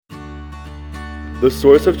The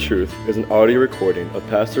Source of Truth is an audio recording of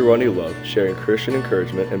Pastor Ronnie Love sharing Christian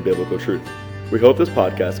encouragement and biblical truth. We hope this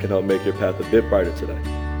podcast can help make your path a bit brighter today.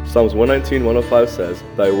 Psalms 119:105 says,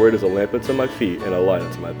 "Thy word is a lamp unto my feet and a light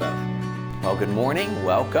unto my path." Well, good morning.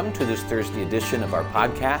 Welcome to this Thursday edition of our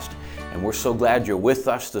podcast. And we're so glad you're with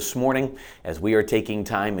us this morning as we are taking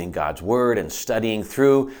time in God's Word and studying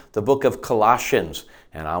through the book of Colossians.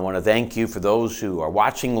 And I want to thank you for those who are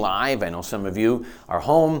watching live. I know some of you are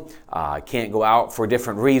home, can't go out for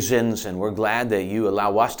different reasons, and we're glad that you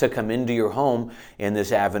allow us to come into your home in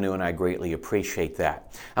this avenue, and I greatly appreciate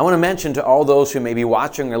that. I want to mention to all those who may be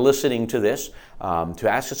watching or listening to this to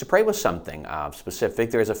ask us to pray with something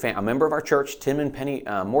specific. There's a member of our church, Tim and Penny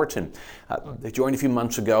Morton. They joined a few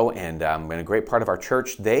months ago and been a great part of our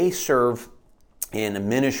church. They serve in a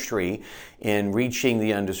ministry in reaching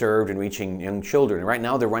the undeserved and reaching young children. And right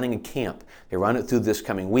now they're running a camp. They run it through this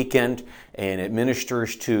coming weekend, and it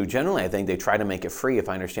ministers to, generally I think they try to make it free if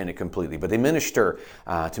I understand it completely, but they minister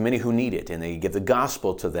to many who need it, and they give the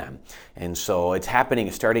gospel to them. And so it's happening,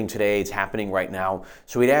 it's starting today, it's happening right now.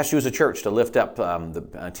 So we'd ask you as a church to lift up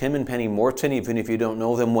Tim and Penny Morton, even if you don't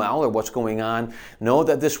know them well or what's going on. Know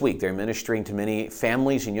that this week they're ministering to many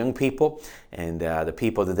families and young people, and the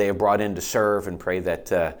people that they have brought in to serve, and pray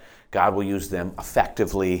that God will use them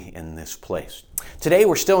effectively in this place. Today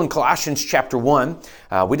we're still in Colossians chapter 1.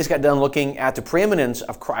 We just got done looking at the preeminence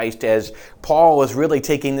of Christ as Paul is really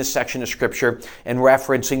taking this section of Scripture and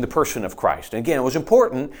referencing the person of Christ. And again, it was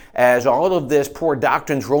important as all of this poor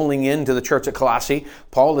doctrine's rolling into the church at Colossae.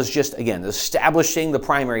 Paul is just, again, establishing the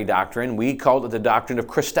primary doctrine. We called it the doctrine of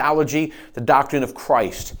Christology, the doctrine of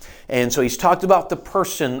Christ. And so he's talked about the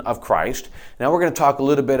person of Christ. Now we're going to talk a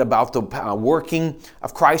little bit about the working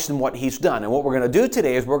of Christ and what he's done. And what we're going to do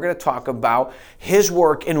today is we're going to talk about his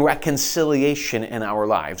work in reconciliation in our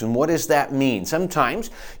lives. And what does that mean? Sometimes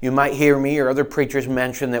you might hear me or other preachers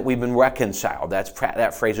mention that we've been reconciled.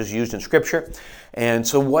 That phrase is used in Scripture. And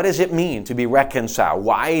so what does it mean to be reconciled?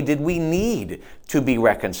 Why did we need to be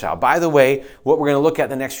reconciled? By the way, what we're going to look at in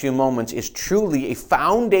the next few moments is truly a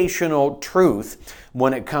foundational truth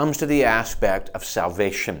when it comes to the aspect of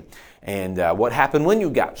salvation. And what happened when you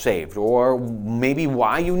got saved, or maybe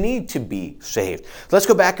why you need to be saved. Let's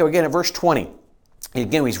go back again at verse 20.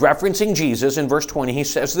 Again, he's referencing Jesus. In verse 20, he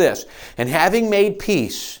says this, "And having made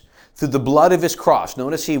peace through the blood of his cross."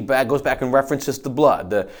 Notice he goes back and references the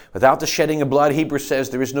blood. Without the shedding of blood, Hebrews says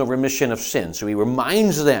there is no remission of sin. So he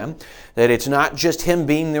reminds them that it's not just him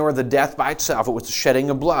being there or the death by itself. It was the shedding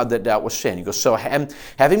of blood that dealt with sin. He goes, "So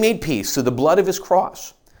having made peace through the blood of his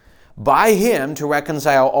cross, by him to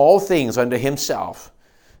reconcile all things unto himself.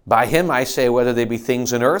 By him I say, whether they be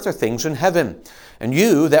things in earth or things in heaven. And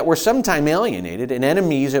you that were sometime alienated and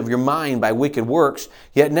enemies of your mind by wicked works,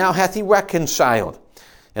 yet now hath he reconciled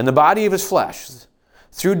in the body of his flesh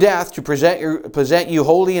through death to present you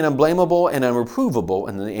holy and unblameable and unreprovable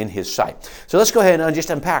in his sight." So let's go ahead and just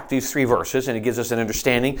unpack these three verses, and it gives us an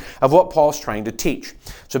understanding of what Paul's trying to teach.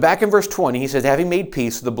 So back in verse 20, he says, "Having made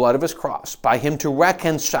peace with the blood of his cross, by him to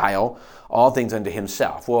reconcile all things unto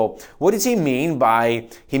himself." Well, what does he mean by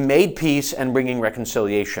he made peace and bringing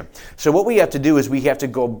reconciliation? So what we have to do is we have to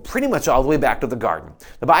go pretty much all the way back to the garden.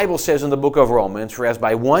 The Bible says in the book of Romans, "For as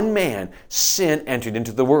by one man sin entered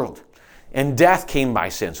into the world, and death came by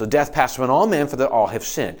sin. So death passed upon all men, for that all have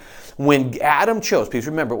sinned." When Adam chose, please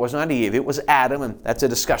remember, it was not Eve, it was Adam, and that's a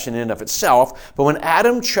discussion in and of itself. But when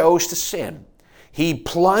Adam chose to sin, he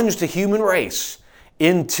plunged the human race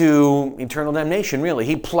into eternal damnation, really.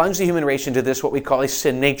 He plunged the human race into this, what we call a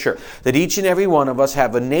sin nature. That each and every one of us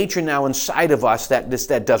have a nature now inside of us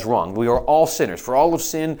that does wrong. We are all sinners. For all of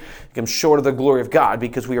sin comes short of the glory of God,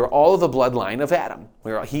 because we are all of the bloodline of Adam.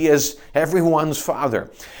 He is everyone's father.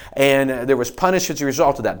 And there was punishment as a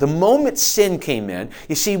result of that. The moment sin came in,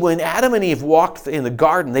 you see, when Adam and Eve walked in the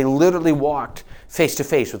garden, they literally walked face to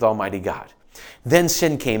face with Almighty God. Then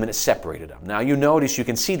sin came and it separated them. Now you notice, you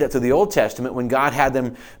can see that through the Old Testament, when God had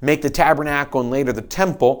them make the tabernacle and later the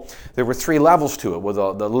temple, there were three levels to it.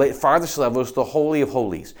 Well, the farthest level was the Holy of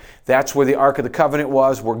Holies. That's where the Ark of the Covenant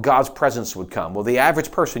was, where God's presence would come. Well, the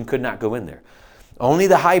average person could not go in there. Only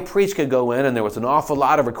the high priest could go in, and there was an awful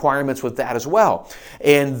lot of requirements with that as well.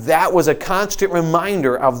 And that was a constant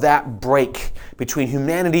reminder of that break between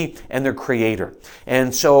humanity and their Creator.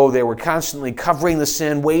 And so they were constantly covering the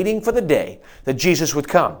sin, waiting for the day that Jesus would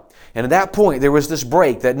come. And at that point, there was this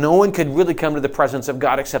break that no one could really come to the presence of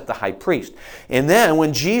God except the high priest. And then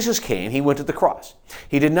when Jesus came, he went to the cross.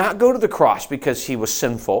 He did not go to the cross because he was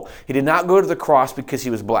sinful. He did not go to the cross because he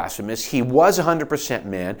was blasphemous. He was 100%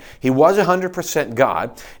 man. He was 100%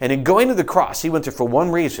 God. And in going to the cross, he went there for one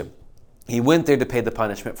reason. He went there to pay the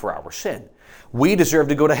punishment for our sin. We deserve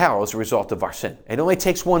to go to hell as a result of our sin. It only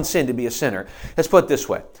takes one sin to be a sinner. Let's put it this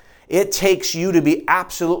way. It takes you to be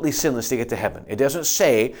absolutely sinless to get to heaven. It doesn't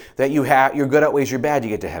say that your good outweighs your bad to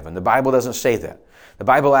get to heaven. The Bible doesn't say that. The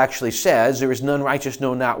Bible actually says there is none righteous,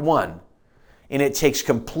 no, not one. And it takes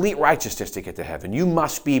complete righteousness to get to heaven. You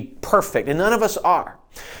must be perfect, and none of us are.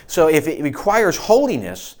 So if it requires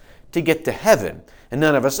holiness to get to heaven, and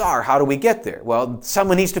none of us are, how do we get there? Well,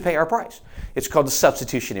 someone needs to pay our price. It's called the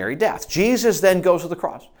substitutionary death. Jesus then goes to the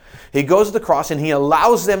cross. He goes to the cross and he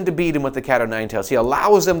allows them to beat him with the cat o' nine tails. He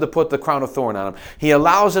allows them to put the crown of thorn on him. He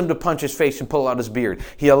allows them to punch his face and pull out his beard.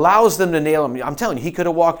 He allows them to nail him. I'm telling you, he could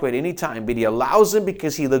have walked away at any time, but he allows them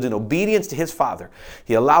because he lived in obedience to his Father.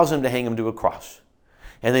 He allows them to hang him to a cross.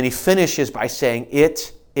 And then he finishes by saying,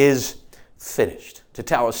 "It is finished."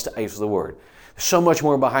 Tetelestai is the word. There's so much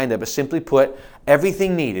more behind that, but simply put,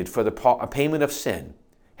 everything needed for the payment of sin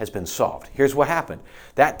has been solved. Here's what happened.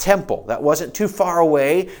 That temple that wasn't too far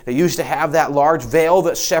away, that used to have that large veil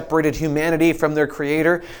that separated humanity from their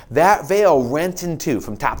Creator, that veil rent in two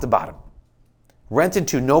from top to bottom. Rent in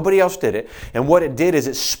two. Nobody else did it. And what it did is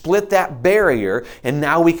it split that barrier, and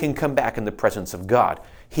now we can come back in the presence of God.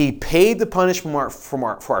 He paid the punishment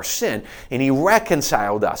for our sin, and he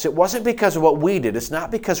reconciled us. It wasn't because of what we did. It's not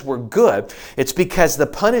because we're good. It's because the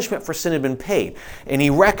punishment for sin had been paid, and he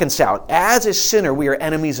reconciled. As a sinner, we are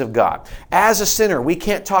enemies of God. As a sinner, we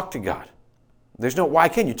can't talk to God. Why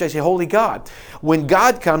can you? Just say, holy God. When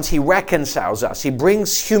God comes, he reconciles us. He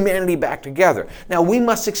brings humanity back together. Now, we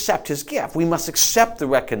must accept his gift. We must accept the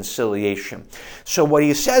reconciliation. So what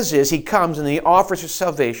he says is, he comes and he offers us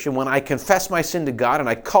salvation. When I confess my sin to God and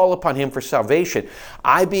I call upon him for salvation,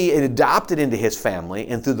 I be adopted into his family,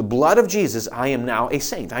 and through the blood of Jesus, I am now a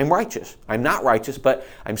saint. I'm righteous. I'm not righteous, but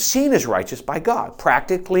I'm seen as righteous by God.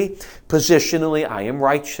 Practically, positionally, I am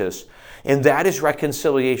righteous. And that is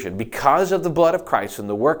reconciliation. Because of the blood of Christ and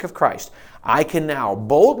the work of Christ, I can now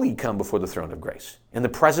boldly come before the throne of grace in the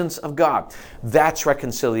presence of God. That's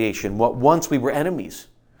reconciliation. What once we were enemies,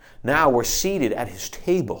 now we're seated at his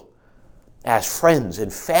table as friends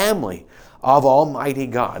and family of Almighty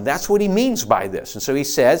God. That's what he means by this. And so he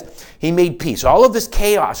says he made peace. All of this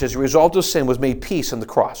chaos as a result of sin was made peace on the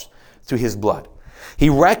cross through his blood. He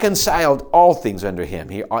reconciled all things under him.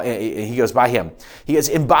 He goes, by him. He goes,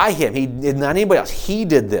 and by him, he did not anybody else. He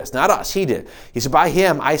did this, not us. He did. He said, by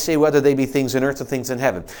him, I say whether they be things in earth or things in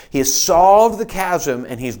heaven. He has solved the chasm,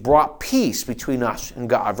 and he's brought peace between us and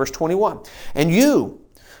God. Verse 21. And you,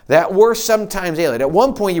 that were sometimes alien. At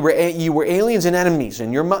one point, you were aliens and enemies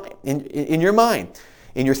in your mind. In your mind.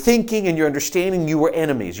 In your thinking and your understanding, you were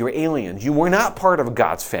enemies. You were aliens. You were not part of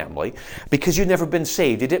God's family because you'd never been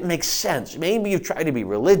saved. It didn't make sense. Maybe you've tried to be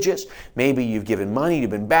religious. Maybe you've given money. You've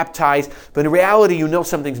been baptized. But in reality, you know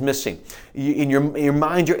something's missing. In your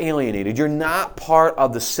mind, you're alienated. You're not part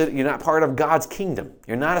of God's kingdom.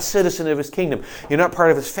 You're not a citizen of his kingdom. You're not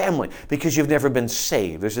part of his family because you've never been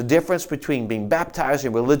saved. There's a difference between being baptized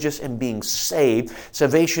and religious and being saved.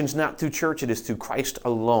 Salvation's not through church. It is through Christ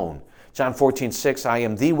alone. John 14:6, I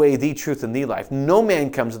am the way, the truth, and the life. No man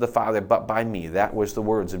comes to the Father but by me. That was the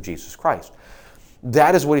words of Jesus Christ.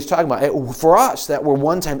 That is what he's talking about. For us that were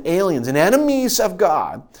one time aliens and enemies of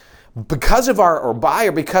God, because of our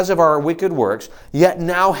wicked works, yet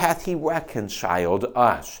now hath he reconciled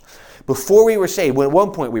us. Before we were saved, when at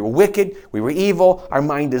one point we were wicked, we were evil, our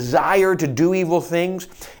mind desired to do evil things,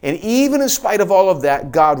 and even in spite of all of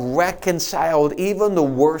that, God reconciled even the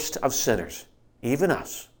worst of sinners, even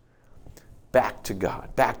us, back to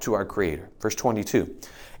God, back to our Creator. Verse 22,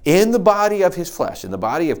 in the body of his flesh, in the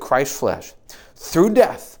body of Christ's flesh, through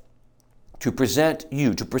death, to present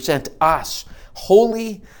us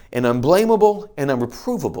holy and unblameable and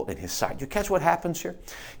unreprovable in his sight. You catch what happens here?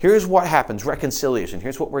 Here's what happens, reconciliation.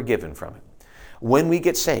 Here's what we're given from it. When we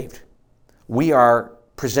get saved, we are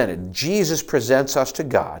presented. Jesus presents us to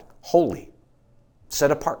God holy,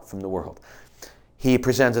 set apart from the world. He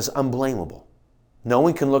presents us unblameable. No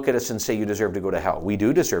one can look at us and say you deserve to go to hell. We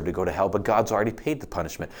do deserve to go to hell, but God's already paid the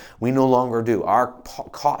punishment. We no longer do. Our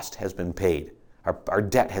cost has been paid. Our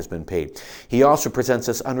debt has been paid. He also presents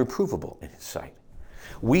us unreprovable in his sight.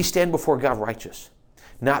 We stand before God righteous,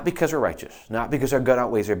 not because we're righteous, not because our good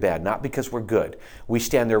outweighs our bad, not because we're good. We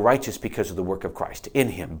stand there righteous because of the work of Christ, in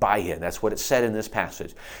him, by him. That's what it said in this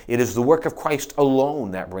passage. It is the work of Christ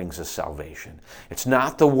alone that brings us salvation. It's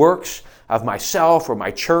not the works of myself or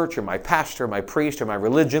my church or my pastor or my priest or my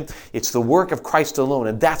religion. It's the work of Christ alone,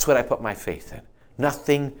 and that's what I put my faith in.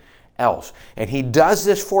 Nothing else. And he does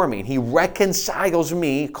this for me, and he reconciles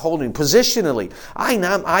me, holding positionally. I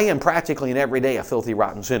am practically and every day a filthy,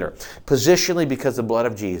 rotten sinner. Positionally because of the blood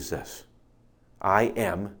of Jesus. I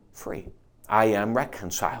am free. I am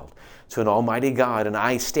reconciled to an almighty God, and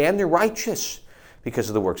I stand righteous because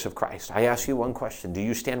of the works of Christ. I ask you one question. Do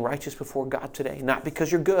you stand righteous before God today? Not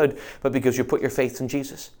because you're good, but because you put your faith in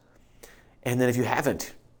Jesus. And then if you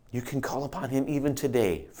haven't, you can call upon him even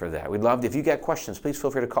today for that. We'd love to, if you got questions, please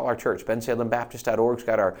feel free to call our church. BenSalemBaptist.org's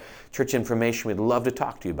got our church information. We'd love to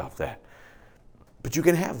talk to you about that. But you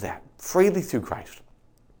can have that freely through Christ.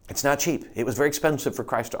 It's not cheap. It was very expensive for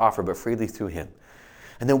Christ to offer, but freely through him.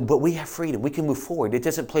 But we have freedom. We can move forward. It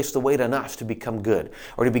doesn't place the weight on us to become good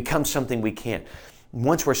or to become something we can't.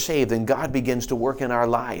 Once we're saved, then God begins to work in our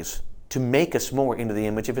lives to make us more into the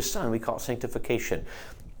image of his Son. We call it sanctification.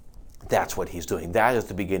 That's what he's doing. That is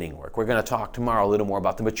the beginning work. We're going to talk tomorrow a little more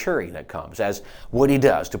about the maturing that comes as what he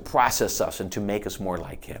does to process us and to make us more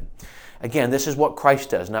like him. Again, this is what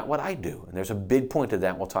Christ does, not what I do. And there's a big point to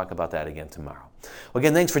that. We'll talk about that again tomorrow. Well,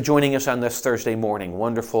 again, thanks for joining us on this Thursday morning.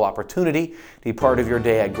 Wonderful opportunity to be part of your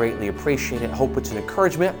day. I greatly appreciate it. Hope it's an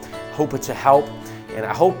encouragement. Hope it's a help. And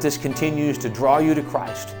I hope this continues to draw you to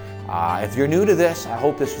Christ. If you're new to this, I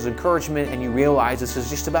hope this was encouragement and you realize this is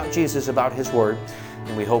just about Jesus, about his word.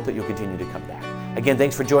 And we hope that you'll continue to come back. Again,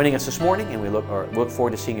 thanks for joining us this morning, and we look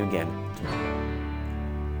forward to seeing you again tomorrow.